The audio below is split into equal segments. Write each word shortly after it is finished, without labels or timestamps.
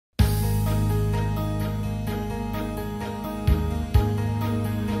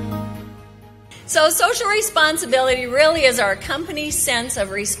So social responsibility really is our company's sense of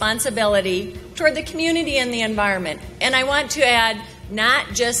responsibility toward the community and the environment. And I want to add not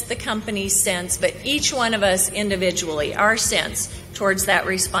just the company's sense, but each one of us individually, our sense towards that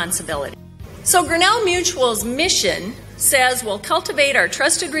responsibility. So Grinnell Mutual's mission says we'll cultivate our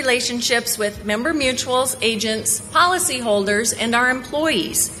trusted relationships with member mutuals, agents, policyholders, and our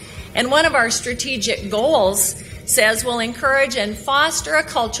employees. And one of our strategic goals says we'll encourage and foster a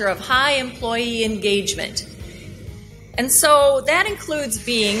culture of high employee engagement. And so that includes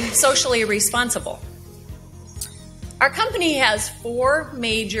being socially responsible. Our company has 4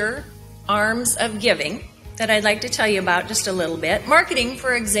 major arms of giving that I'd like to tell you about just a little bit. Marketing,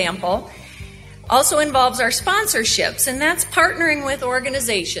 for example, also involves our sponsorships, and that's partnering with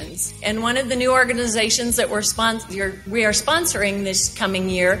organizations. And one of the new organizations that we are sponsoring this coming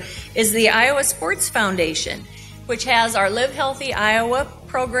year is the Iowa Sports Foundation, which has our Live Healthy Iowa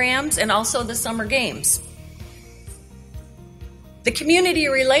programs and also the summer games. The community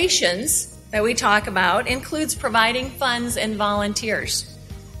relations that we talk about includes providing funds and volunteers.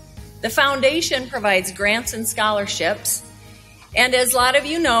 The foundation provides grants and scholarships. And as a lot of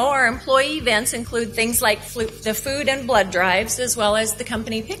you know, our employee events include things like the food and blood drives, as well as the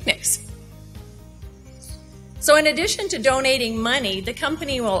company picnics. So in addition to donating money, the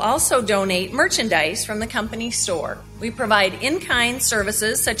company will also donate merchandise from the company store. We provide in-kind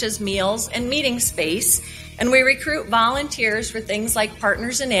services such as meals and meeting space, and we recruit volunteers for things like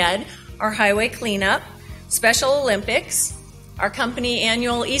Partners in Ed, our highway cleanup, Special Olympics, our company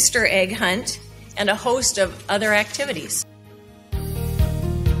annual Easter egg hunt, and a host of other activities.